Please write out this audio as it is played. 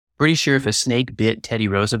Pretty sure if a snake bit Teddy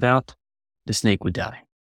Roosevelt, the snake would die.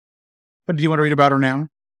 But do you want to read about her now?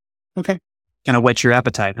 Okay. Kind of whet your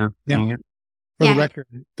appetite, huh? Yeah. For the record,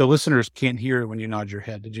 the listeners can't hear when you nod your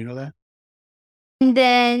head. Did you know that? And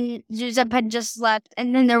then Joseph had just left,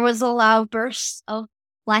 and then there was a loud burst of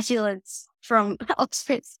flatulence from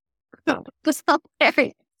offspring. It was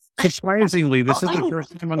hilarious. Surprisingly, this is the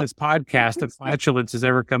first time on this podcast that flatulence has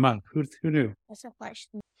ever come up. Who knew?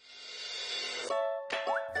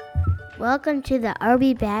 Welcome to the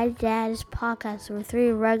RB Bad Dads podcast, where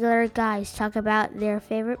three regular guys talk about their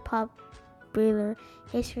favorite popular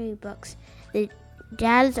history books. The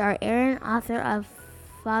dads are Aaron, author of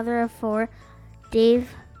Father of Four,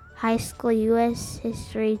 Dave, high school U.S.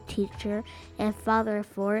 history teacher and father of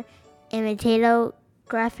four, and Mateo,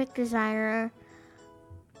 graphic designer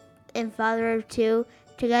and father of two.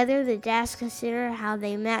 Together, the dads consider how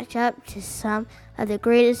they match up to some of the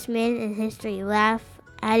greatest men in history, laugh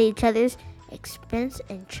at each other's expense,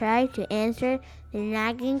 and try to answer the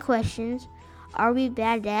nagging questions. Are we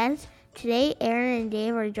bad dads? Today, Aaron and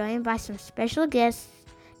Dave are joined by some special guests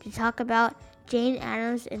to talk about Jane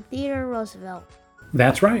Addams and Theodore Roosevelt.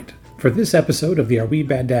 That's right. For this episode of the Are We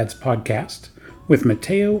Bad Dads podcast, with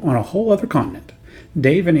Mateo on a whole other continent,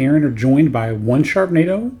 Dave and Aaron are joined by one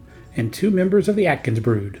Sharknado and two members of the Atkins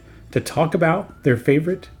brood to talk about their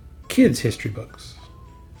favorite kids' history books.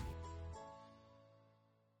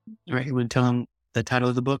 All right, you want to tell them the title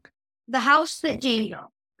of the book? The House That Jane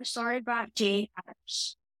Built, started by Jane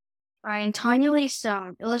Addams, by Tanya Lee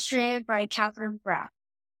Stone, illustrated by Catherine Brown.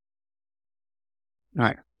 All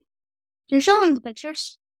right. Can you show them the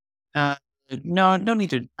pictures? No need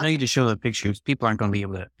to show the pictures. People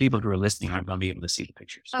who are listening aren't going to be able to see the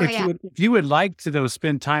pictures. Oh, If you would like to, though,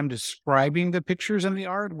 spend time describing the pictures and the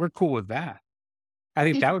art, we're cool with that. I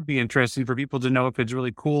think that would be interesting for people to know if it's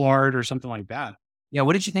really cool art or something like that. Yeah,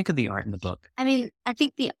 what did you think of the art in the book? I mean, I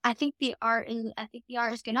think the art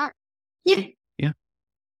is good art. Yeah. Yeah.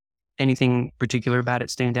 Anything particular about it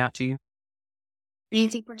stand out to you?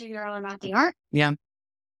 Anything particular about the art? Yeah.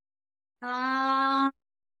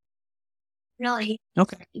 Really.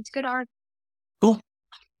 Okay. It's good art. Cool.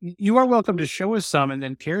 You are welcome to show us some, and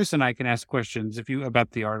then Karis and I can ask questions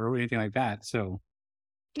about the art or anything like that. So,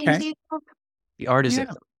 okay. The art is it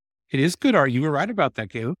is good art. You were right about that,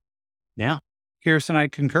 Caleb. Yeah. Karis and I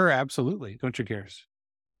concur, absolutely. Don't you, Karis?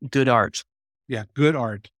 Good art. Yeah, good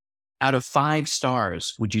art. Out of 5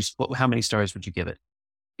 stars, how many stars would you give it?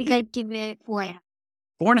 I think I'd give it 4.5.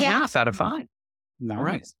 4.5 out of 5. No. All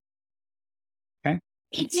right. Okay.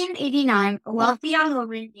 1889, a wealthy young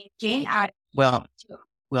woman named Jane Addams. Well,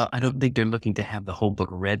 I don't think they're looking to have the whole book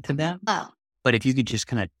read to them. Oh. But if you could just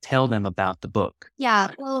kind of tell them about the book. Yeah,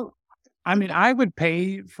 well. I mean, I would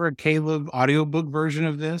pay for a Caleb audiobook version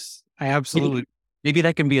of this. I absolutely. Maybe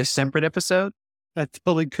that can be a separate episode. That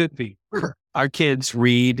totally could be. Our kids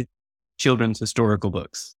read children's historical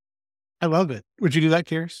books. I love it. Would you do that,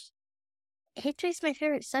 Karis? History's my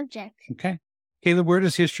favorite subject. Okay. Caleb, where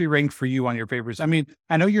does history rank for you on your favorites? I mean,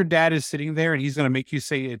 I know your dad is sitting there and he's going to make you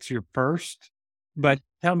say it's your first, but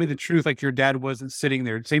tell me the truth, like your dad wasn't sitting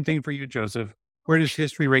there. Same thing for you, Joseph. Where does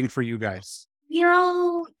history rank for you guys? You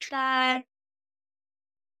know that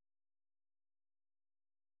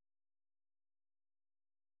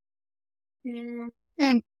You're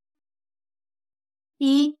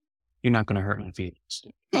not going to hurt my feelings.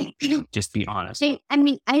 Just be honest. I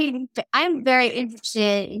mean, I'm very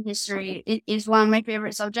interested in history. It is one of my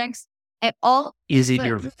favorite subjects at all. Is it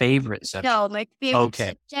your favorite subject? No, my favorite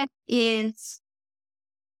subject is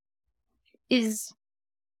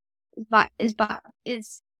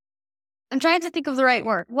I'm trying to think of the right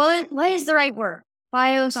word. What is the right word?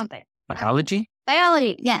 Something. Biology?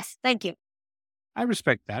 Biology. Yes. Thank you. I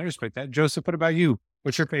respect that. Joseph, what about you?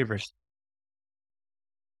 What's your favorite?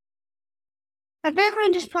 My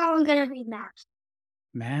favorite is probably going to be math.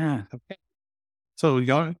 Math. Okay.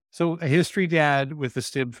 So a history dad with a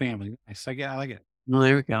STEM family. Nice. I like it. Well,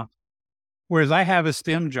 there we go. Whereas I have a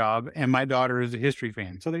STEM job and my daughter is a history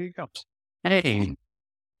fan. So there you go. Hey,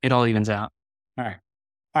 it all evens out. All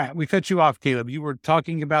right. We cut you off, Caleb. You were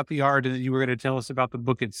talking about the art and then you were going to tell us about the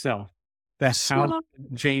book itself. That's how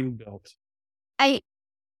Jane built.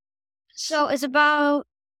 So it's about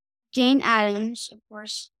Jane Addams, of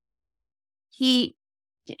course. She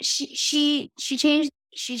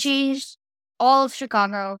changed all of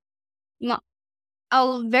Chicago,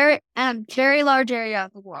 a very large area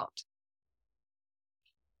of the world.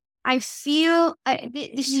 I feel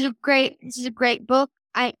this is a great book.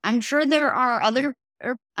 I'm sure there are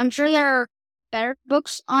better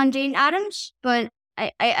books on Jane Addams, but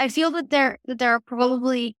I feel that there are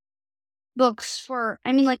probably books for,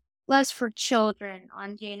 less for children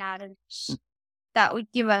on Jane Addams. That would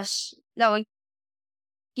give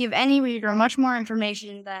any reader much more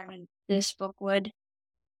information than this book would.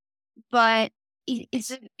 But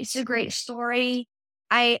it's a great story.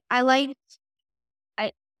 What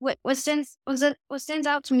stands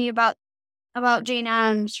out to me about Jane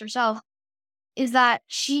Addams herself is that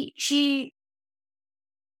she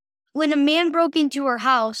when a man broke into her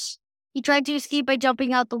house, he tried to escape by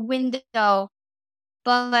jumping out the window,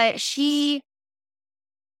 but she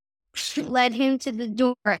led him to the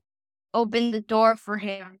door, opened the door for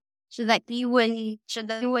him so that he wouldn't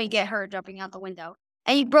get hurt jumping out the window.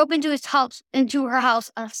 And he broke into her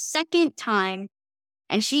house a second time,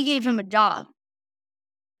 and she gave him a job.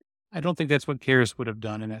 I don't think that's what Karis would have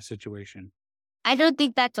done in that situation. I don't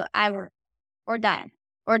think that's what I would, or Dad,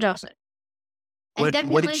 or Joseph. What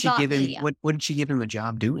did she give him? What did she give him a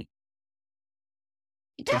job doing?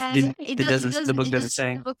 The book doesn't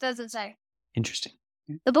say. The book doesn't say. Interesting.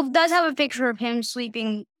 The book does have a picture of him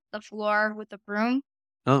sweeping the floor with a broom.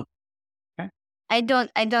 Oh, okay. I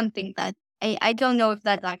don't think that. I don't know if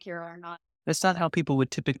that's accurate or not. That's not how people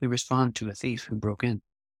would typically respond to a thief who broke in.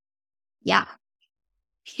 Yeah.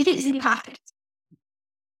 It is not.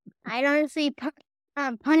 I'd honestly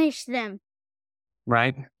punish them.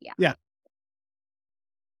 Right? Yeah.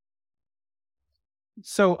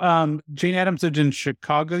 So, Jane Addams lived in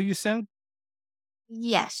Chicago, you said?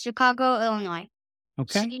 Yes, Chicago, Illinois.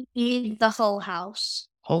 Okay. She did the Whole House.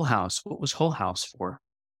 Whole House. What was Whole House for?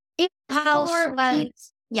 House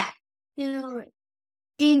was, who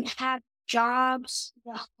didn't have jobs.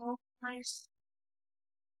 The whole place.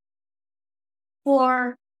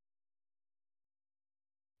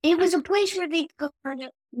 It was a place where they could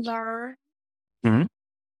learn.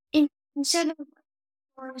 Mm-hmm. Instead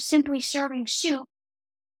of simply serving soup,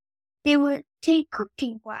 they would take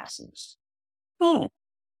cooking classes. Oh,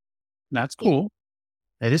 That's cool.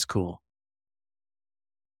 that is cool.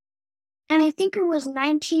 And I think it was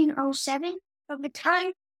 1907 of the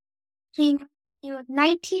time. It was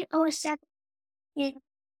 1907.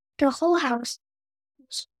 The Whole House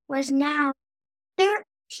was now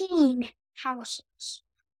 13 houses.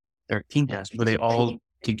 13 houses. Were they all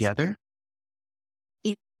together?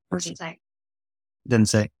 It doesn't say. Didn't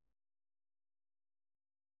say.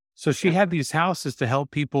 So she had these houses to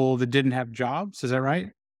help people that didn't have jobs. Is that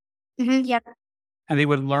right? Mm-hmm, yeah. And they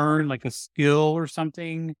would learn like a skill or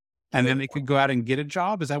something, and then they could go out and get a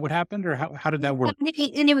job. Is that what happened, or how did that work?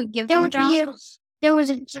 And it would give them jobs. There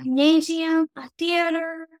was a gymnasium, a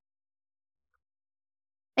theater.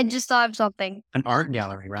 I just thought of something. An art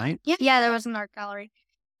gallery, right? Yeah, there was an art gallery.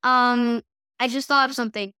 I just thought of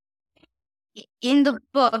something. In the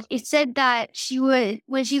book, it said that she would,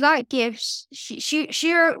 when she got gifts, she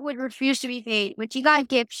would refuse to be paid. When she got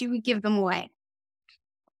gifts, she would give them away.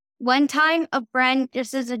 One time, a friend,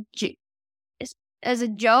 just as a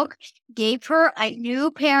joke, gave her a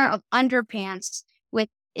new pair of underpants with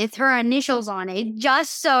her initials on it,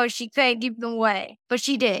 just so she couldn't give them away. But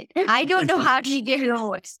she did. I don't know how she gave them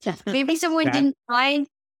away. Maybe someone didn't find.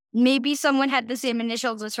 Maybe someone had the same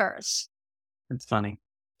initials as hers. It's funny.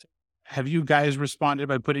 Have you guys responded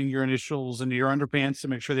by putting your initials into your underpants to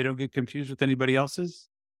make sure they don't get confused with anybody else's?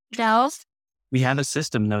 No. We have a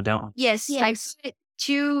system, though, don't we? Yes. I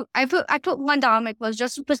put one dot on my clothes,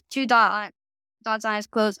 just to put two dots on his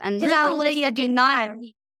clothes, and Ruth and Lydia do not.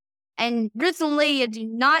 And Ruth and Lydia do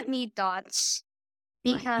not need dots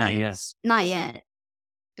because not yet.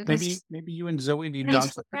 Because Maybe you and Zoe need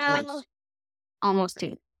dots. almost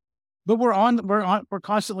two. But we're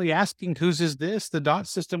constantly asking whose is this? The dot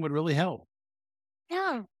system would really help.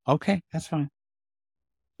 Yeah. Okay, that's fine.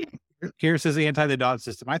 Karis is anti the dot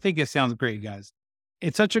system. I think it sounds great, guys.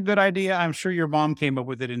 It's such a good idea. I'm sure your mom came up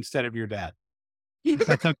with it instead of your dad.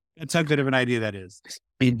 That's how good of an idea that is.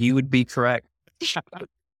 You would be correct.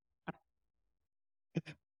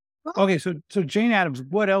 Okay, so Jane Addams,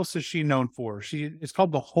 what else is she known for? It's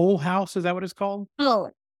called The Whole House. Is that what it's called? Oh.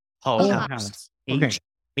 Whole Whole House. House. Okay.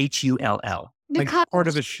 Hull. Like part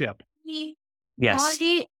of a ship. We Yes. bought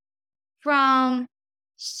it from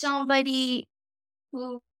somebody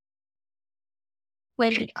who.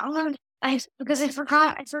 Wait, because I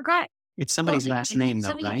forgot. It's somebody's last name,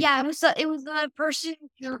 though, right? Yeah, it was the person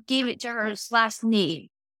who gave it to her's last name.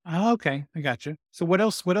 Oh, okay, I got you. So what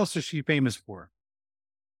else is she famous for?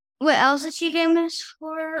 What else is she famous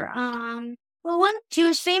for? Well, she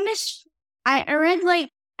was famous. I read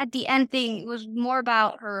at the end thing. It was more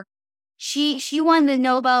about her. She won the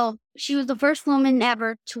Nobel. She was the first woman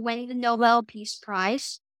ever to win the Nobel Peace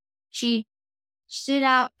Prize. She stood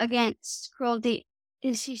out against cruelty.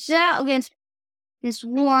 She stood out against this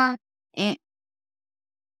war, and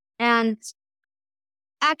And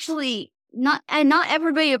actually, not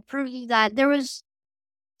everybody approved of that. There was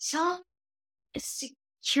some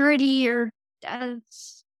security or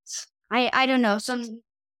I don't know, some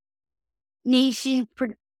nation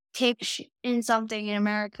protection in something in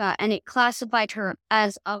America, and it classified her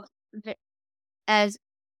as a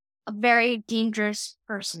very dangerous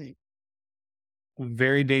person. A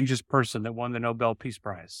very dangerous person that won the Nobel Peace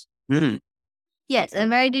Prize. Yes, a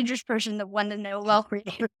very dangerous person that won the Nobel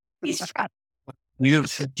Peace Prize. Do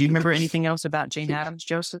you remember anything else about Jane Addams,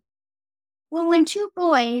 Joseph? Well, when two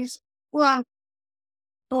boys, well,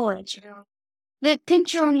 boys, the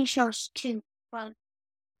picture only shows two. Well,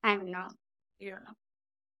 I don't know.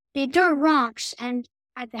 They threw rocks and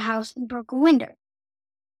at the house and broke a window.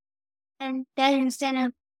 And then instead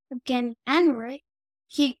of getting angry,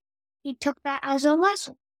 he took that as a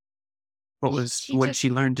lesson. What did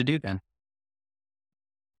she learn to do then?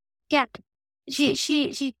 Yeah,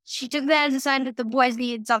 she took that as a sign that the boys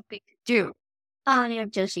needed something to do.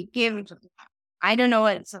 Just give him something. I don't know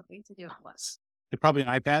what something to do was. Probably an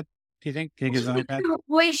iPad. Do you think? It's an iPad?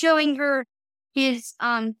 Boy showing her his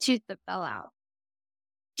tooth that fell out.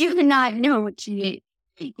 You do not know what she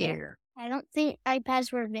did there. I don't think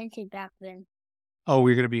iPads were invented back then. Oh,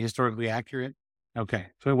 we're going to be historically accurate? Okay.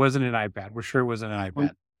 So it wasn't an iPad. We're sure it wasn't an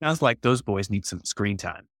iPad. Sounds like those boys need some screen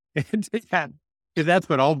time. Yeah. Because that's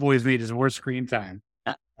what all boys need is more screen time.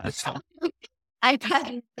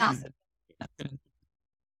 iPad.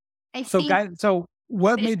 So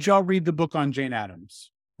what made y'all read the book on Jane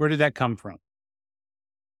Addams? Where did that come from?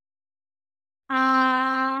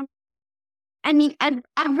 I mean,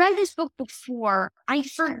 I've read this book before. I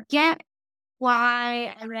forget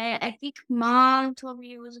why I read it. I think Mom told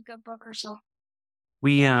me it was a good book or so.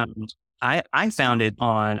 I found it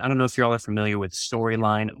on, I don't know if y'all are familiar with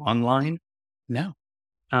Storyline Online. No.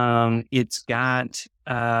 It's got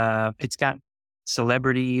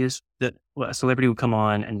celebrities a celebrity will come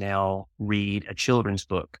on and they'll read a children's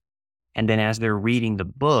book. And then as they're reading the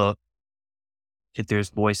book, if there's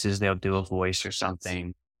voices, they'll do a voice or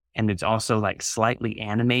something. And it's also like slightly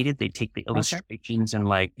animated. They take the illustrations and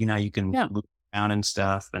you can move around and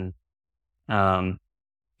stuff. And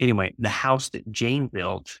anyway, the house that Jane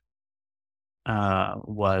built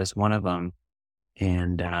was one of them.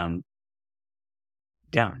 And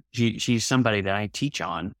she's somebody that I teach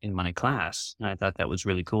on in my class. And I thought that was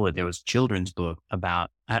really cool that there was a children's book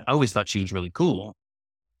about, I always thought she was really cool.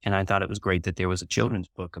 And I thought it was great that there was a children's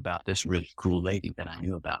book about this really cool lady that I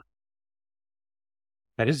knew about.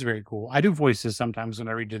 That is very cool. I do voices sometimes when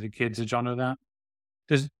I read to the kids. Did y'all know that?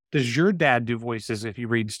 Does your dad do voices if he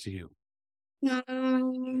reads to you?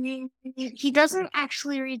 He doesn't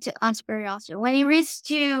actually read to us very often. When he reads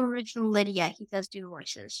to original Lydia, he does do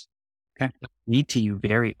voices. Okay. Read to you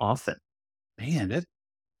very often. Man,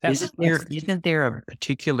 isn't there a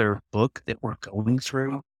particular book that we're going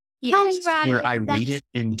through where I read it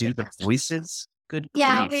and do the voices? Good. We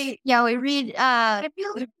read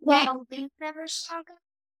Wingfeather Saga.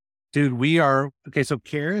 Dude, we are okay. So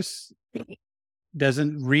Karis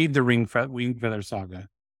doesn't read the Wingfeather Saga.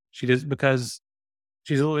 She does because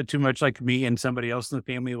she's a little bit too much like me, and somebody else in the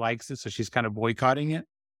family likes it, so she's kind of boycotting it.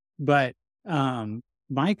 But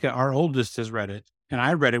Micah, our oldest, has read it, and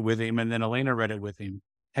I read it with him, and then Elena read it with him.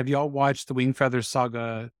 Have y'all watched the Wingfeather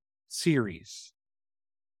Saga series?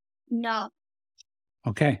 No.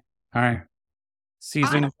 Okay. All right.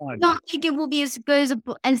 Season 1. I don't think it will be as good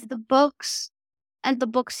as the books and the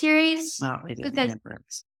book series. No, it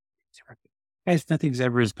because Guys, nothing's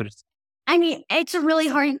ever as good as. I mean, it's a really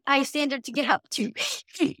high standard to get up to.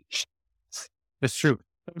 That's true.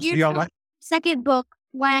 Y'all like? Second book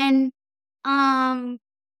when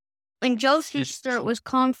Joe's sister was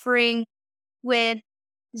conferring with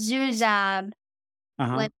Zuzab,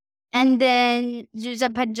 and then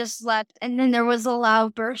Zuzab had just left, and then there was a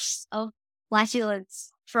loud burst of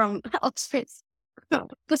flatulence from offspring. It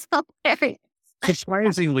was hilarious.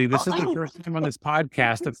 Surprisingly, this is the first time on this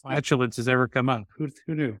podcast that flatulence has ever come up. Who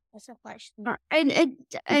knew? That's a flash.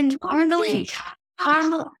 And Arnold.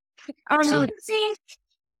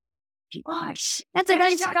 Gosh, that's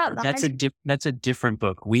a different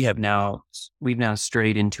book. We've now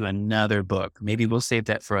strayed into another book. Maybe we'll save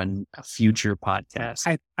that for a future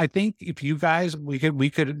podcast. I think if you guys,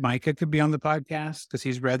 Micah could be on the podcast because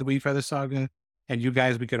he's read the Wingfeather Saga, and you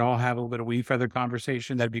guys, we could all have a little bit of Wingfeather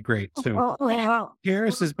conversation. That'd be great. So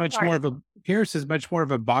Karis is much more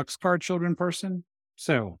of a boxcar children person.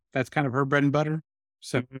 So that's kind of her bread and butter.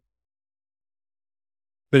 So,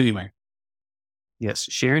 but anyway.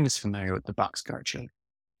 Yes, Sharon is familiar with the boxcar children.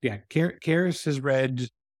 Yeah, Karis has read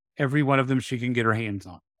every one of them she can get her hands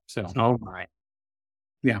on. So, all right.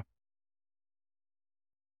 Yeah.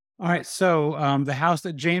 All right. So the house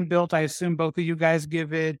that Jane built, I assume both of you guys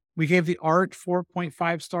we gave the art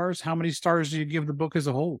 4.5 stars. How many stars do you give the book as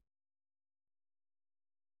a whole?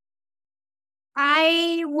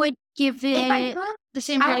 I would give it the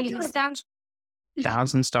same value as that.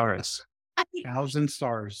 1,000 stars. 1,000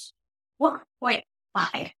 stars. What? Wait,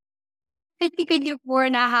 why? I think I do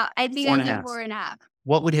 4.5. I think I do 4.5. 4.5.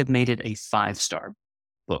 What would have made it a 5-star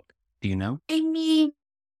book? Do you know? I mean,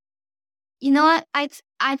 you know what?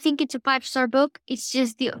 I think it's a 5-star book. It's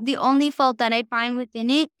just the only fault that I find within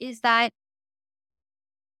it is that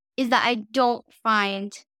I don't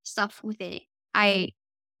find stuff within it.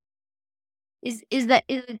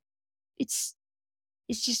 It's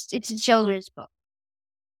it's a children's book.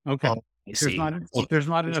 Okay. Oh, I see. There's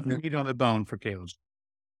not enough meat on the bone for Caleb.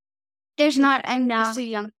 There's not enough.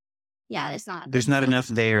 Yeah, there's not. There's not enough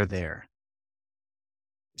there.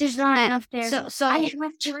 There's not enough there. So I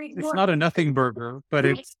have to read It's more. not a nothing burger, but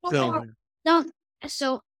it's still. No.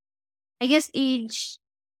 So I guess age.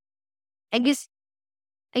 I guess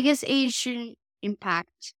age shouldn't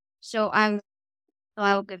impact. So I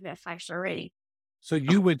will give it a 5-star rating. So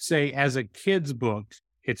you would say, as a kid's book,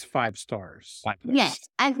 it's 5 stars. Yes,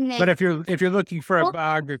 I think. But if you're looking for a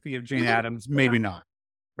biography of Jane Addams, maybe not.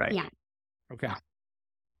 Right. Yeah. Okay,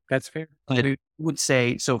 that's fair. But I would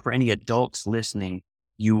say, so for any adults listening,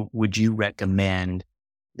 would you recommend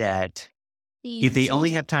that if they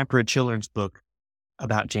only have time for a children's book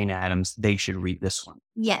about Jane Addams, they should read this one?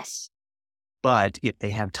 Yes. But if they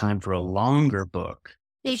have time for a longer book,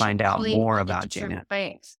 They should find out probably more read a about Jane different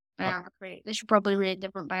Addams. biography. They should probably read a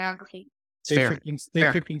different biography. Fair.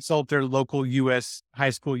 They could consult their local high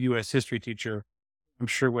school U.S. history teacher. I'm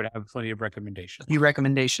sure would have plenty of recommendations. Few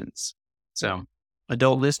recommendations. So,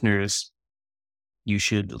 adult listeners, you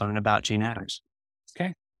should learn about Jane Addams.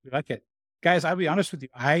 Okay, we like it. Guys, I'll be honest with you.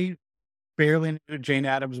 I barely knew who Jane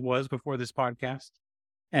Addams was before this podcast.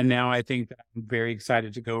 And now I think that I'm very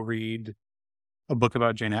excited to go read a book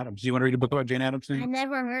about Jane Addams. Do you want to read a book about Jane Addams? I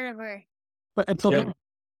never heard of her. But until Yeah.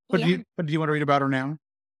 do you want to read about her now?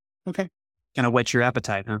 Okay. Kind of whet your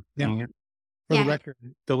appetite, huh? Yeah. For the record,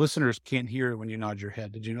 the listeners can't hear when you nod your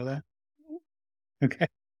head. Did you know that? Okay.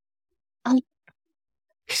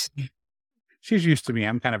 She's used to me.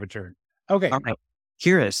 I'm kind of a turd. Okay. All right.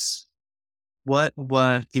 Curious, what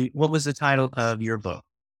was the title of your book?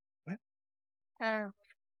 Either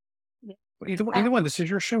one. This is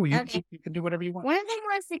your show. You Okay. can do whatever you want. One of them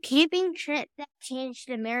was the camping trip that changed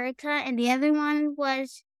America, and the other one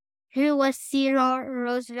was who was Theodore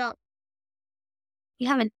Roosevelt. You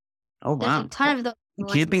haven't. Oh, There's wow. a ton of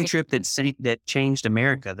those. Camping trip that changed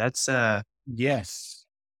America. That's Yes,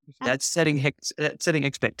 that's setting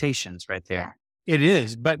expectations right there. it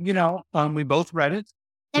is. But we both read it.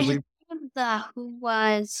 So There's the who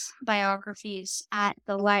was biographies at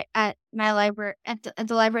my library at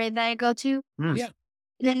the library that I go to. Mm. Yeah.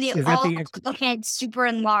 And then they Is that all the look super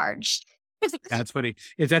enlarged. That's funny.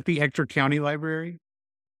 Is that the Ector County Library?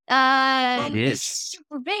 It is. It's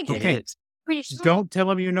super big. Okay. It is. Pretty small. Don't tell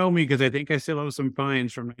them you know me because I think I still owe some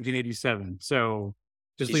fines from 1987. So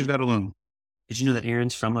just leave that alone. Did you know that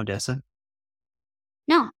Aaron's from Odessa?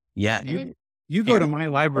 No. Yeah. You go to my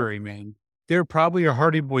library, man. There probably are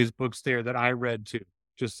Hardy Boys books there that I read too.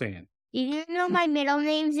 Just saying. You know my middle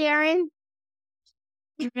name's Aaron?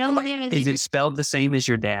 Is it spelled the same as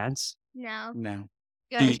your dad's? No. No.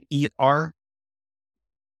 E-R?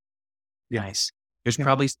 Yeah. Nice. There's Yeah.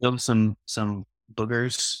 probably still some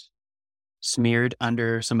boogers smeared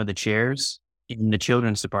under some of the chairs in the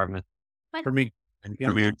children's department. For me. Yeah.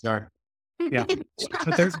 For me, sorry. Yeah.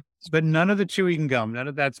 But none of the chewing gum. None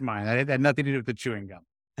of that's mine. That had nothing to do with the chewing gum.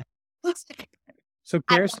 So,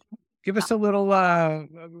 Karis, give us a little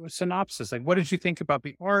synopsis. Like, what did you think about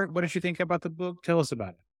the art? What did you think about the book? Tell us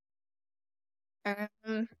about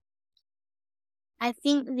it. I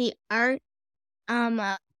think the art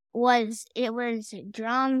was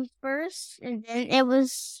drawn first and then it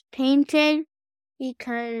was painted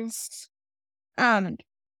because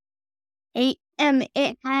it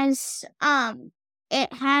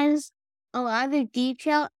has a lot of the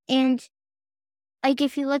detail, and like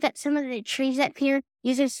if you look at some of the trees up here,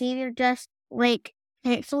 you can see they're just like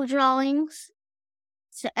pencil drawings.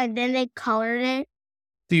 So, and then they colored it.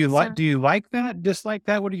 Do you like that? Dislike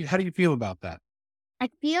that? How do you feel about that? I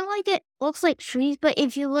feel like it looks like trees, but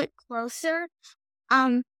if you look closer,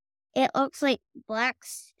 it looks like black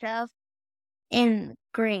stuff and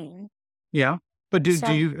green. Yeah. But do So-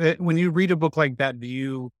 you, when you read a book like that, do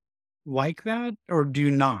you like that or do you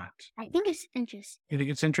not? I think it's interesting. You think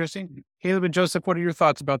it's interesting? Caleb and Joseph, what are your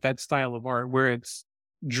thoughts about that style of art where it's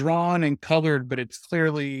drawn and colored, but it's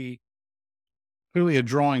clearly clearly a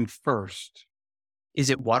drawing first. Is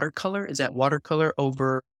it watercolor? Is that watercolor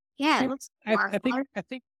over? Yeah, it looks like I think watercolor. I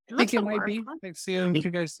think It looks it like might be. watercolor. Let's see if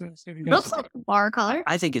you guys. See if you It guys. looks like watercolor.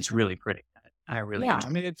 I think it's really pretty. I really Yeah. I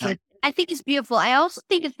mean, it's I think it's beautiful. I also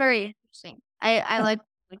think it's very interesting. I like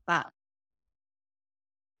that.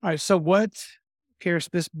 all right. So what, Karis?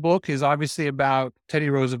 This book is obviously about Teddy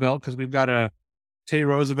Roosevelt because we've got a Teddy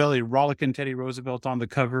Roosevelt, a rollicking Teddy Roosevelt on the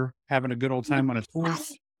cover, having a good old time on his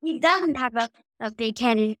horse. He doesn't have a big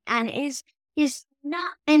head and is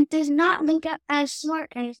not and does not look as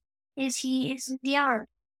smart as he is in the art.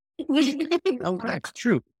 Oh, that's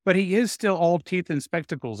true. But he is still all teeth and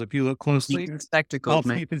spectacles. If you look closely, all spectacles,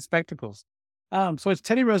 man. teeth and spectacles. So it's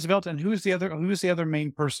Teddy Roosevelt, and who's the other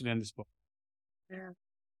main person in this book?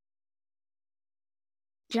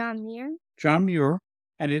 John Muir. John Muir,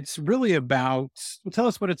 and it's really about. Well, tell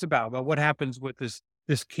us what it's about what happens with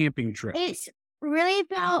this camping trip. It's really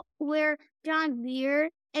about where John Muir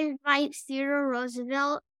invites Theodore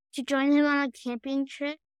Roosevelt to join him on a camping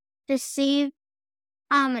trip to save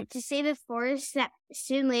a forest that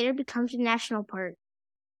soon later becomes a national park.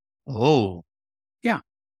 Oh, Yeah.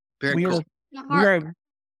 very We cool. are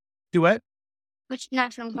duet. Which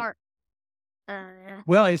national park?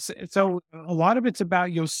 Well, it's so a lot of it's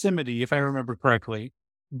about Yosemite, if I remember correctly,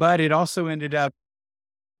 but it also ended up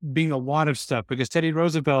being a lot of stuff because Teddy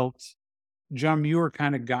Roosevelt, John Muir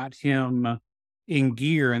kind of got him in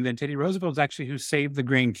gear, and then Teddy Roosevelt's actually who saved the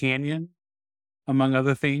Grand Canyon, among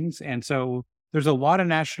other things. And so there's a lot of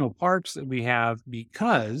national parks that we have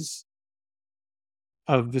because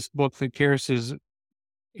of this book that Karis is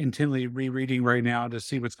intently rereading right now to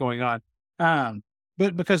see what's going on.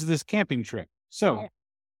 But because of this camping trip. So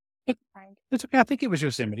it's okay. I think it was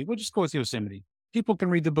Yosemite. We'll just go with Yosemite. People can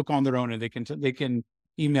read the book on their own and they can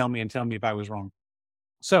email me and tell me if I was wrong.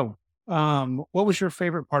 So, what was your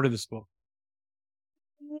favorite part of this book?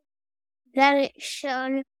 That it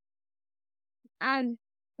showed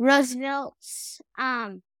Roosevelt's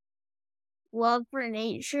love for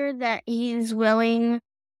nature, that he's willing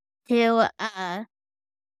to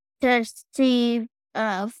see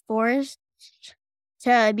forests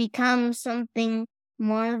to become something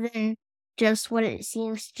more than just what it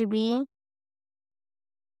seems to be.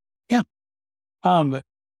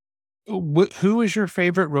 Who is your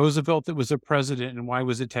favorite Roosevelt that was a president, and why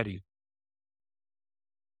was it Teddy?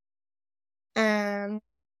 It's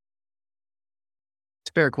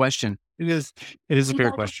a fair question. It is a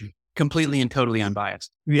fair question. Completely and totally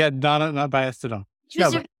unbiased. Yeah, not biased at all.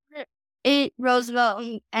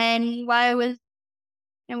 Roosevelt, and why was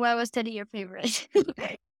Teddy your favorite?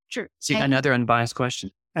 Sure. See, another unbiased question.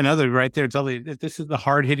 Another right there. Tell you this is the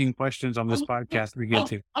hard hitting questions on this podcast we get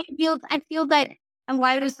to. I feel that, and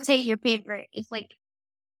why was Teddy your favorite? It's like,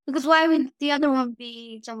 because why would the other one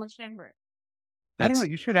be someone's favorite? I don't know.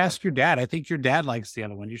 You should ask your dad. I think your dad likes the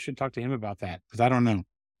other one. You should talk to him about that because I don't know.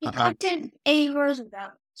 He adopted a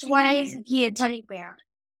Roosevelt. So why isn't he a teddy bear?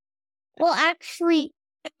 Well, actually,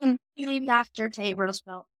 he named after Teddy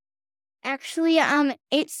Roosevelt. Actually,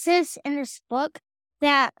 it says in this book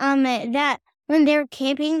that that when they were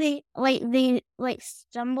camping, they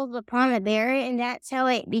stumbled upon a bear, and that's how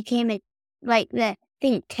it became the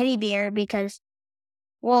thing teddy bear, because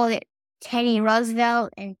Teddy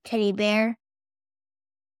Roosevelt and teddy bear.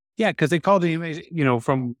 Yeah, because they called him,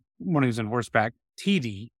 from when he was on horseback,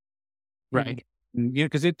 TD. Right.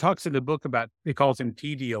 Because it talks in the book about, it calls him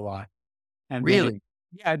TD a lot. And really?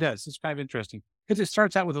 Yeah, it does. It's kind of interesting because it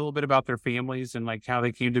starts out with a little bit about their families and like how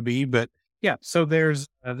they came to be. But yeah, so there's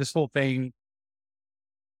this whole thing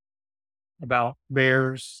about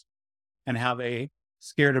bears and how they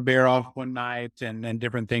scared a bear off one night and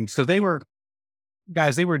different things. So it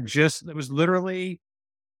was literally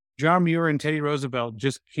John Muir and Teddy Roosevelt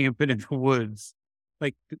just camping in the woods.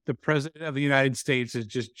 Like the president of the United States is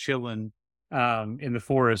just chilling in the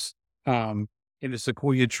forest, in the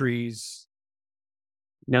sequoia trees.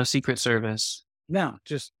 No Secret Service. No,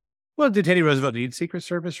 did Teddy Roosevelt need Secret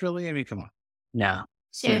Service really? I mean, come on. No.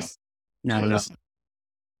 Serious. Not at all.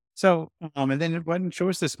 So, and then why didn't show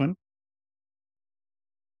us this one?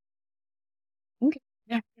 Okay.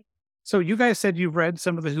 Yeah. So you guys said you've read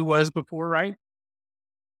some of the Who Was before, right?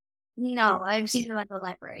 No, I've seen it at the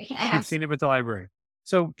library. I've seen it at the library.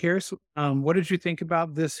 So, Karis, what did you think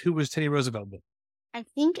about this Who Was Teddy Roosevelt book? I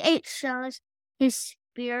think it shows his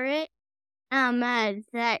spirit,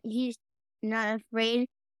 that he's not afraid.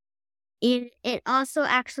 It also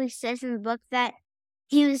actually says in the book that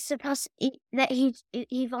he was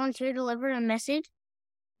he volunteered to deliver a message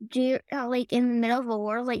in the middle of a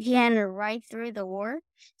war, like he had to ride through the war.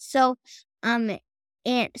 So, and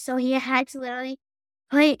so he had to literally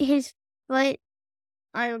put his foot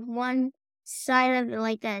on one side of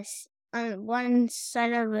on one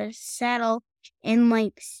side of the saddle and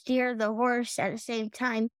like steer the horse at the same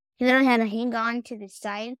time. He then had to hang on to the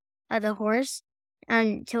side of the horse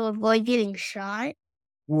and to avoid getting shot.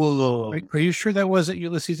 Whoa. Are you sure that wasn't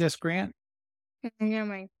Ulysses S. Grant? Never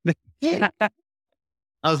mind.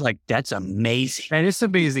 I was like, that's amazing. And it's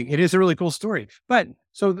amazing. It is a really cool story. But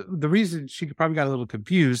so the reason she probably got a little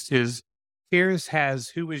confused is Karis has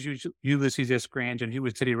who was Ulysses S. Grant and who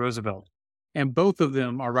was Teddy Roosevelt. And both of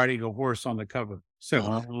them are riding a horse on the cover.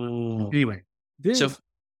 So anyway, So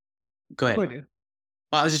go ahead.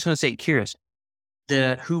 Well, I was just going to say, curious,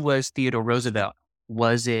 who was Theodore Roosevelt?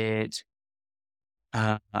 Was it,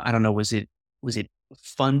 I don't know, was it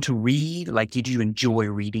fun to read? Like, did you enjoy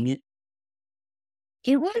reading it?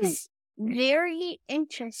 It was very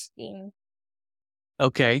interesting.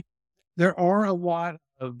 Okay. There are a lot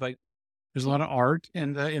of there's a lot of art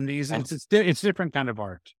in these. And it's different kind of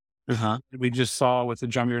art. We just saw with the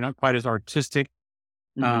John Muir, not quite as artistic.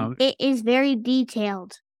 It is very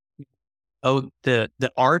detailed. Oh, the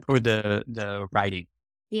art or the writing?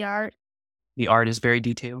 The art. The art is very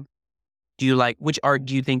detailed. Do you like, which art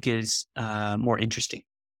do you think is more interesting?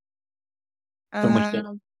 I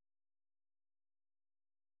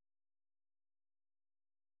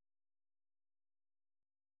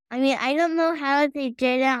mean, I don't know how they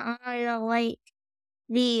did it on like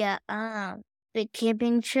the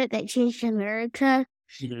camping trip that changed America,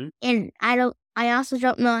 and I also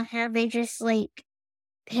don't know how they just like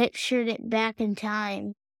pictured it back in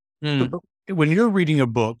time. When you're reading a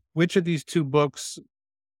book, which of these two books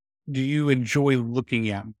do you enjoy looking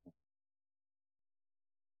at?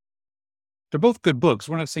 They're both good books.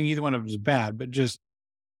 We're not saying either one of them is bad, but just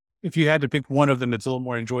if you had to pick one of them that's a little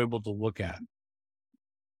more enjoyable to look at.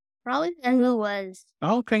 Probably Who Was.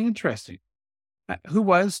 Okay, interesting. Who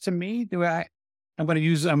Was, to me, I'm going to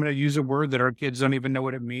use a word that our kids don't even know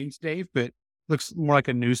what it means, Dave, but looks more like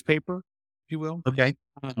a newspaper, if you will. Okay.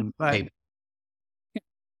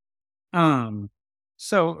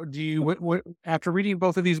 So do you, what after reading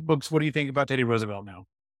both of these books, what do you think about Teddy Roosevelt now?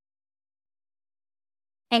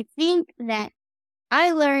 I think that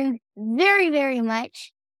I learned very, very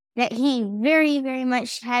much that he very, very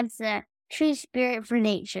much has the true spirit for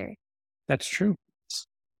nature. That's true.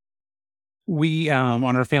 We, on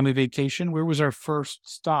our family vacation, where was our first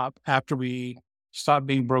stop after we stopped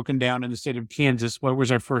being broken down in the state of Kansas? What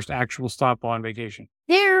was our first actual stop on vacation?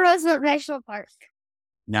 There was a National Park.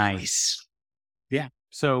 Nice. Yeah.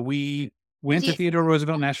 So we went to Theodore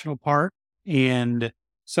Roosevelt National Park. And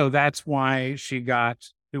so that's why she got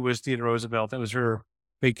Who Was Theodore Roosevelt. That was her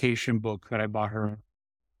vacation book that I bought her.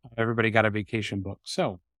 Everybody got a vacation book.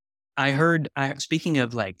 So I heard, speaking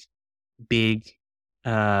of like big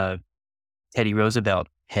Teddy Roosevelt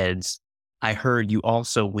heads, I heard you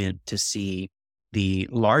also went to see the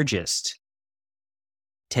largest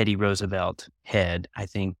Teddy Roosevelt head, I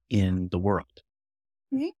think, in the world.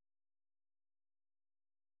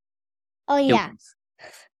 Oh, yeah.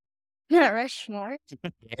 Mount Rushmore.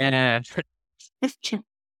 Yeah.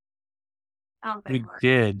 we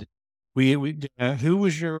did. We who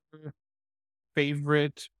was your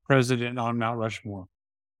favorite president on Mount Rushmore?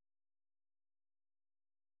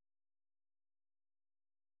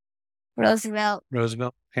 Roosevelt.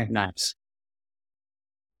 Okay. Nice.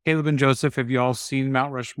 Caleb and Joseph, have you all seen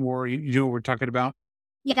Mount Rushmore? You know what we're talking about?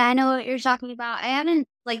 Yeah, I know what you're talking about. I haven't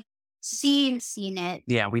like seen it.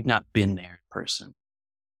 Yeah, we've not been there in person.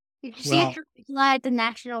 Did you see a tarantula at the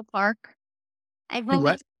national park?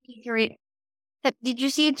 What? Did you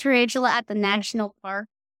see a tarantula at the national park?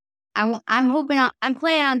 I'm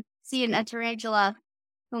planning on seeing a tarantula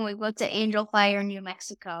when we go to Angel Fire, New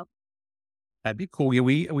Mexico. That'd be cool. Yeah,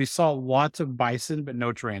 we saw lots of bison, but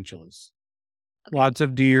no tarantulas. Okay. Lots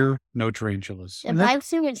of deer, no tarantulas. The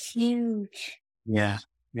bison was huge. Yeah.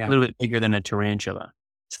 A little bit bigger than a tarantula,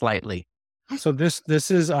 slightly. So this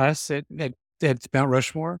is us at Mount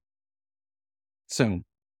Rushmore. So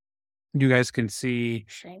you guys can see.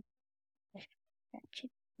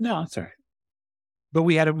 No, it's all right. But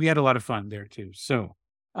we had a lot of fun there too. So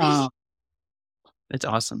that's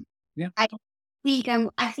awesome. Yeah. I think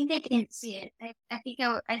I can see it.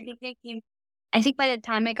 I think by the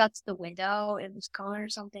time I got to the window, it was gone or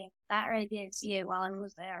something. I didn't see it while I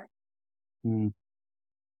was there.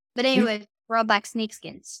 But anyway, we're all back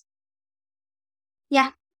snakeskins. Yeah.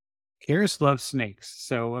 Karis loves snakes.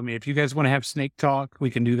 So, I mean, if you guys want to have snake talk, we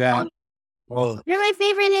can do that. You're my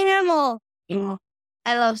favorite animal.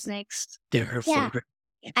 I love snakes. They're her favorite.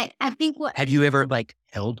 I think Have you ever like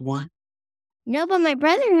held one? No, but my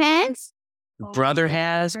brother has. Brother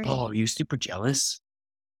has? Oh, are you super jealous?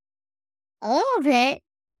 A little bit.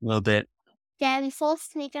 A little bit. Dad, we saw a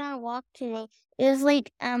snake on a walk today. It was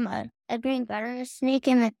like a green garter snake,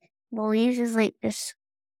 and the leaves is like just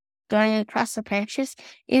going across the branches.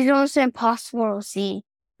 It's almost impossible to see.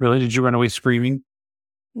 Really? Did you run away screaming?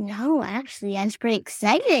 No, actually, I was pretty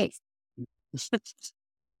excited.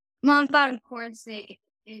 Mom found a corn snake.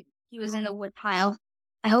 He was in the wood pile.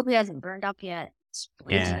 I hope he hasn't burned up yet.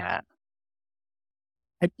 Yeah.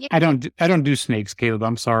 I don't do snakes, Caleb.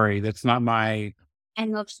 I'm sorry. That's not my. I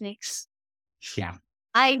love snakes. Yeah.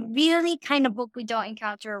 I really kind of hope we don't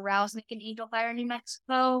encounter a rattlesnake in Angel Fire, New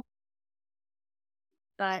Mexico.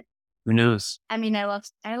 But Who knows? I mean, I love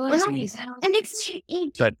snakes. And it's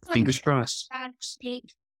But fingers crossed.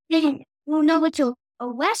 snake. Well, no, it's a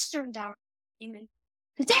western down demon.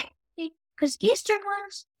 Because eastern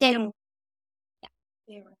ones, they don't.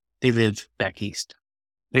 Yeah, They live back east.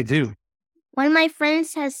 They do. One of my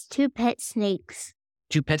friends has 2 pet snakes.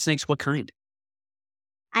 2 pet snakes? What kind?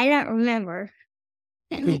 I don't remember.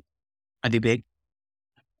 Are they big?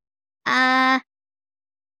 I've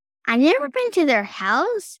never been to their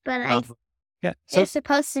house, but Yeah. they're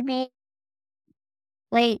supposed to be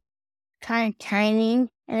like kind of tiny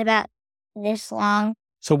and about this long.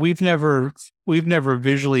 So we've never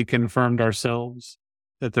visually confirmed ourselves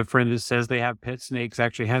that the friend that says they have pet snakes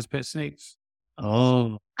actually has pet snakes.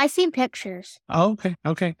 Oh. I've seen pictures. Oh,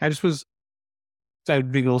 okay.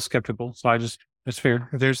 I'd be a little skeptical. So that's fair.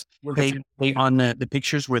 If there's, Were they on the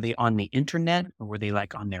pictures? Were they on the internet or were they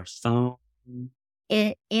like on their phone?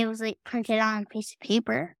 It was like printed on a piece of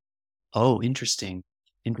paper. Oh, interesting.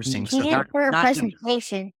 Interesting. He So did it for a not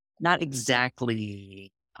presentation.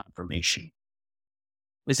 exactly confirmation.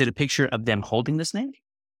 Was it a picture of them holding the snake?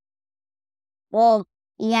 Well,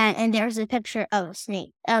 yeah, and there's a picture of a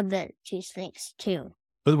snake, of the 2 snakes too.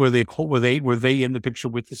 but were they in the picture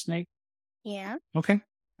with the snake? Yeah. Okay.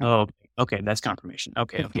 Oh, okay. That's confirmation.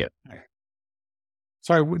 Okay. Okay.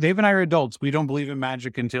 Sorry, Dave and I are adults. We don't believe in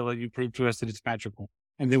magic until you prove to us that it's magical.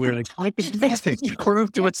 And then we're like, what is this thing? You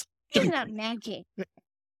prove to us. It's not magic.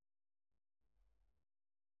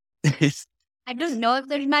 I don't know if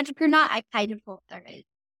there's magic or not. I kind of hope there is.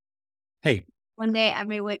 Hey. One day I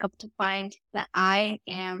may wake up to find that I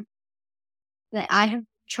have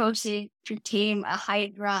chosen to tame a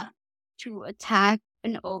hydra to attack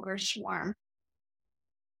an ogre swarm.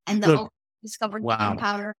 And the ogre discovered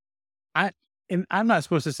gunpowder. And I'm not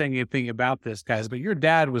supposed to say anything about this, guys, but your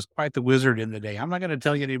dad was quite the wizard in the day. I'm not going to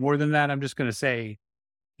tell you any more than that. I'm just going to say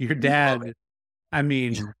your dad, I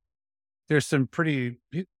mean, there's some pretty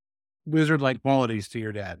wizard-like qualities to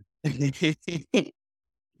your dad.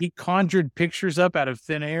 He conjured pictures up out of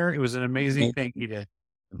thin air. It was an amazing thing he did.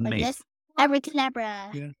 Amazing.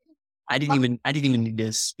 Abracadabra. Yeah. I didn't even need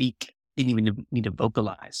to speak. Didn't even need to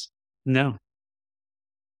vocalize. No.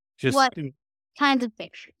 Just What kinds of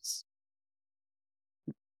pictures?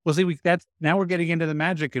 Well, see, now we're getting into the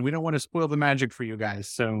magic, and we don't want to spoil the magic for you guys.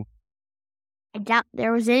 So I doubt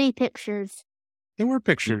there was any pictures. there were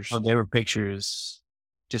pictures. Oh, there were pictures.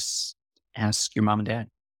 Just ask your mom and dad.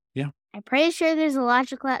 I'm pretty sure there's a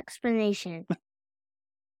logical explanation.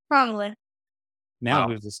 Probably. Now Wow.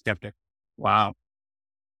 there's a skeptic. Wow.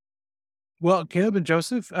 Well, Caleb and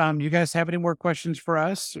Joseph, you guys have any more questions for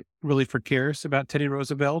us? Really for Karis about Teddy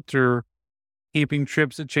Roosevelt or camping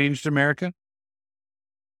trips that changed America?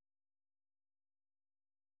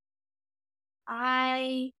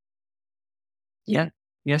 Yeah.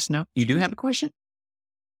 Yes. No. You do have a question?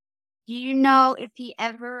 Do you know if he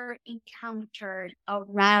ever encountered a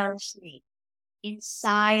rattlesnake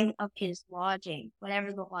inside of his lodging,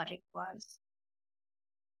 whatever the lodging was?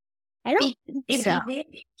 I don't If think so. he did,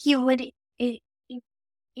 he would if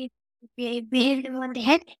he bit him on the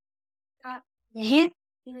head, got the hand,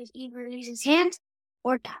 he would either lose his hand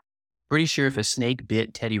or die. Pretty sure if a snake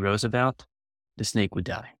bit Teddy Roosevelt, the snake would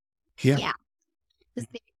die. Yeah. The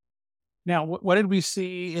snake- Now, what did we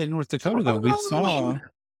see in North Dakota, though? We saw...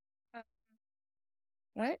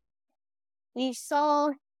 What? We saw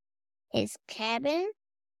his cabin,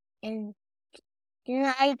 and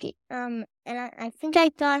I think I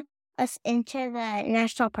got us into the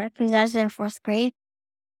national park because I was in 4th grade.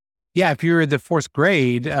 Yeah, if you're in the 4th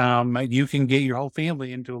grade, you can get your whole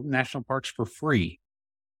family into national parks for free.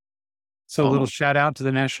 So a little shout out to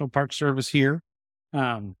the National Park Service here.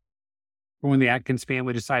 For when the Atkins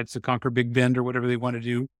family decides to conquer Big Bend or whatever they want to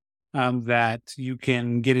do, that you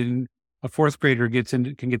can get in. A 4th grader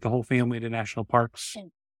can get the whole family into national parks.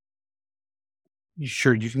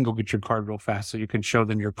 Sure, you can go get your card real fast so you can show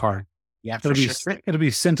them your card. Yeah, It'll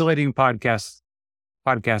be scintillating podcasting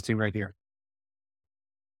right here.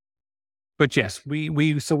 But yes,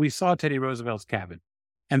 we saw Teddy Roosevelt's cabin,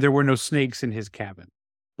 and there were no snakes in his cabin.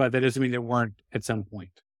 But that doesn't mean there weren't at some point.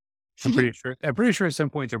 I'm pretty sure. I'm pretty sure at some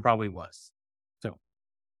point there probably was. So,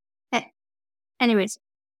 Anyways,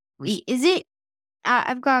 is it?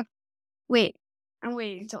 I've got. Wait, I'm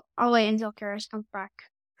waiting until I'll wait until Karis comes back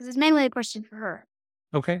because it's mainly a question for her.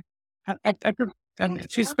 okay.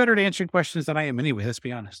 She's better at answering questions than I am anyway. Let's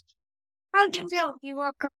be honest. How do you feel? You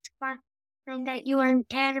woke up from that you were in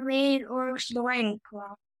animated or snoring?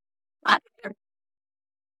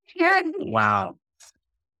 Wow.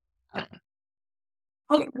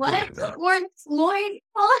 What? Or snoring?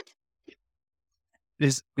 What?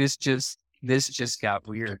 This just got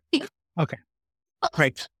weird. Okay.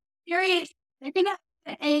 Great. Serious. I think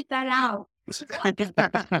I ate that out.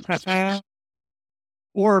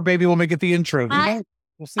 Or maybe we'll make it the intro.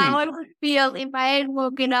 We'll see. How I would feel if I had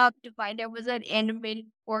woken up to find there was an animated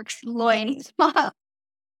pork loin spot.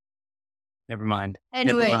 Never mind.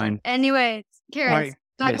 Anyways, Karis, Right.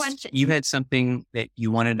 got a Yes, question. you had something that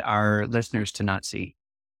you wanted our listeners to not see.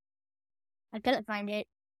 I couldn't find it.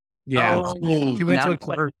 Yeah. Oh, You went now to a let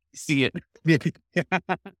clerk. see it.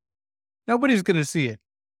 Nobody's going to see it.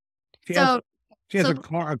 She has So-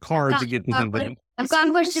 a card to get in with. I've got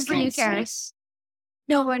a question for you, Karis.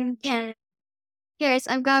 No one can. Karis,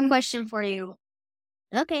 I've got a question for you.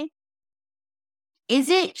 Okay. Is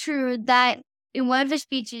it true that in one of his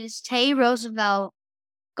speeches, Teddy Roosevelt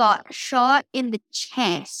got shot in the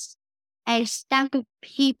chest and a stack of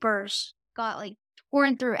papers got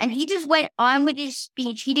torn through, and he just went on with his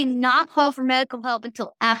speech? He did not call for medical help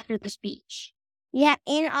until after the speech. Yeah,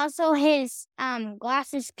 and also his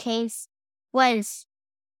glasses case was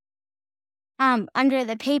under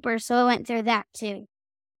the paper, so it went through that too.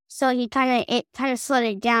 So he kind of slowed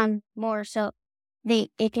it down more so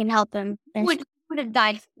it can help him. Would have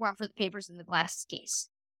died if it weren't for the papers in the glass case.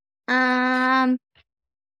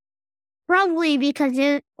 Probably because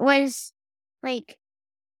it was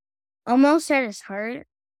almost at his heart,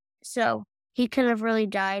 so he could have really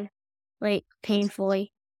died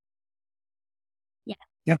painfully.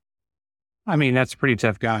 I mean, that's a pretty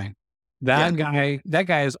tough guy. That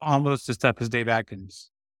guy is almost as tough as Dave Atkins.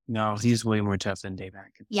 No, he's way more tough than Dave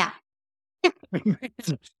Atkins. Yeah.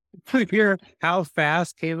 Hear how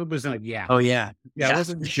fast Caleb was yeah. Oh yeah. Yeah, it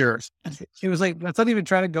wasn't sure. It was let's not even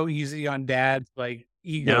try to go easy on Dad's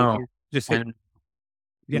ego. No. Here. Just hit,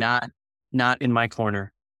 And not in my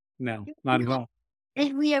corner. no, not at all.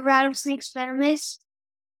 Did we a rattlesnake venomous?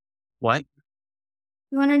 What?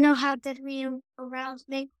 You want to know how deadly a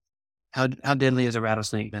rattlesnake? How deadly is a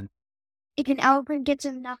rattlesnake then? If an elephant gets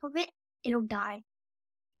enough of it, it'll die.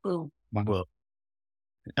 Well, an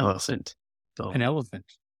elephant. So, An elephant.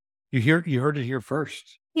 You heard it here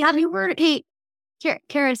first. Yeah, have you heard? Hey,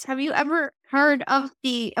 Karis, have you ever heard of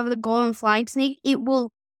the golden flying snake?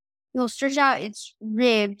 It'll stretch out its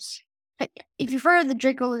ribs. If you've heard of the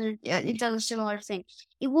Draco lizard, it does a similar thing.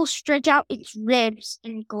 It will stretch out its ribs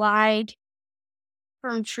and glide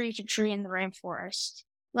from tree to tree in the rainforest,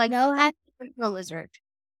 like the lizard.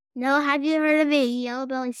 No, have you heard of a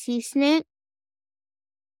yellow-bellied sea snake?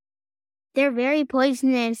 They're very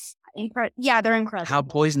poisonous. Yeah, they're incredible. how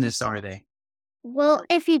poisonous are they? Well,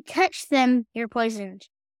 if you touch them, you're poisoned.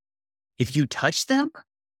 If you touch them?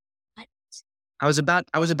 I was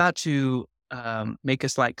about to make a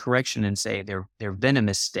slight correction and say they're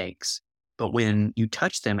venomous snakes, but when you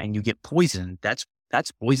touch them and you get poisoned, that's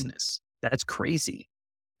poisonous. That's crazy.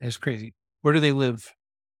 That's crazy. Where do they live?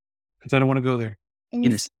 Because I don't want to go there. And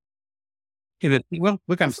In this, Well,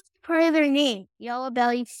 look, I'm. that's part of their name,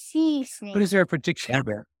 yellow-bellied sea snake. But is there a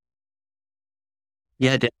particular?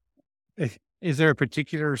 yeah, Is there a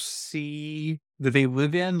particular sea that they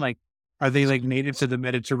live in? Are they native to the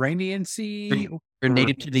Mediterranean Sea? they're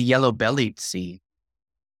native to the yellow-bellied sea.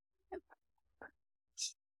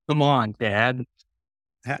 Come on, Dad.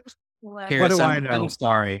 What? Karis, do I I'm know?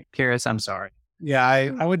 sorry. Karis, I'm sorry. Yeah,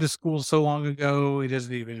 I went to school so long ago. It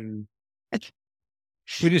doesn't even.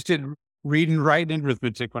 We just did reading, writing, and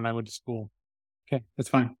arithmetic when I went to school. Okay, that's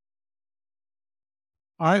fine.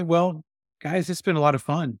 All right, well, guys, it's been a lot of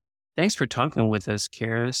fun. Thanks for talking with us,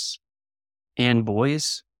 Karis. And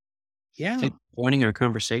boys, Yeah. thanks for joining our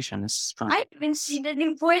conversation. This is fun. I haven't seen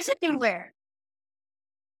any boys anywhere.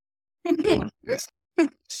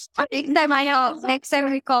 Next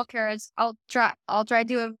time we call Karis, I'll try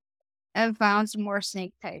to have found some more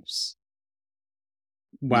snake types.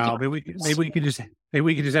 Wow. Maybe we could just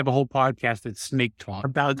have a whole podcast that's snake talk.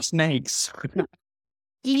 About snakes.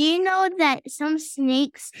 Do you know that some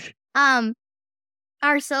snakes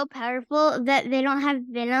are so powerful that they don't have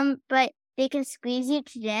venom, but they can squeeze you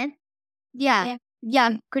to death? Yeah.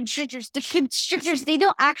 Constrictors. The constrictors, they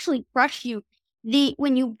don't actually crush you.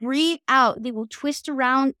 when you breathe out, they will twist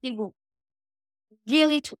around. They will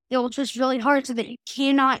twist really hard so that you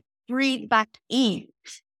cannot breathe back in.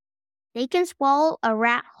 They can swallow a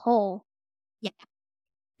rat whole. Yeah.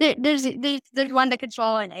 There's one that can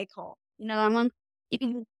swallow an egg whole. You know that one? If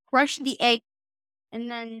you crush the egg and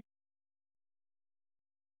then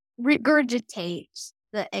regurgitates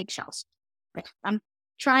the eggshells. Right. I'm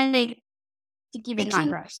trying to give it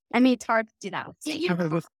contrast. I mean, it's hard to do that.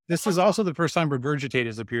 This is also the first time regurgitate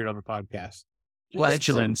has appeared on the podcast.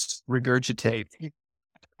 Flatulence, regurgitate.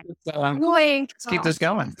 Let's keep this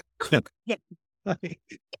going. Yeah.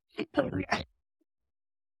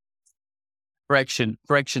 Correction.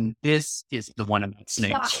 This is the one about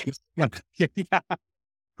snakes. Yeah.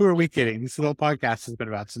 Who are we kidding? This little podcast has been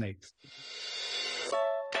about snakes.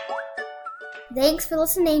 Thanks for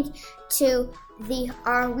listening to the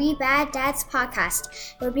Are We Bad Dads podcast.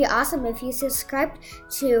 It would be awesome if you subscribed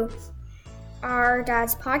to our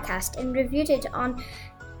dad's podcast and reviewed it on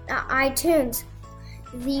iTunes.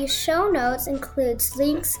 The show notes includes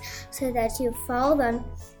links so that you follow them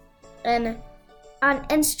on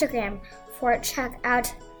Instagram or check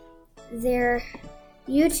out their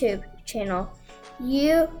YouTube channel.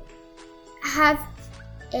 You have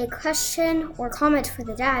a question or comment for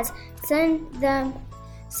the dads, send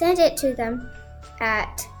it to them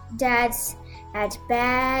at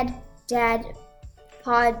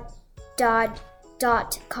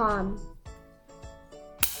dads@baddadpod.com.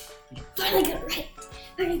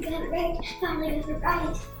 Finally got it right.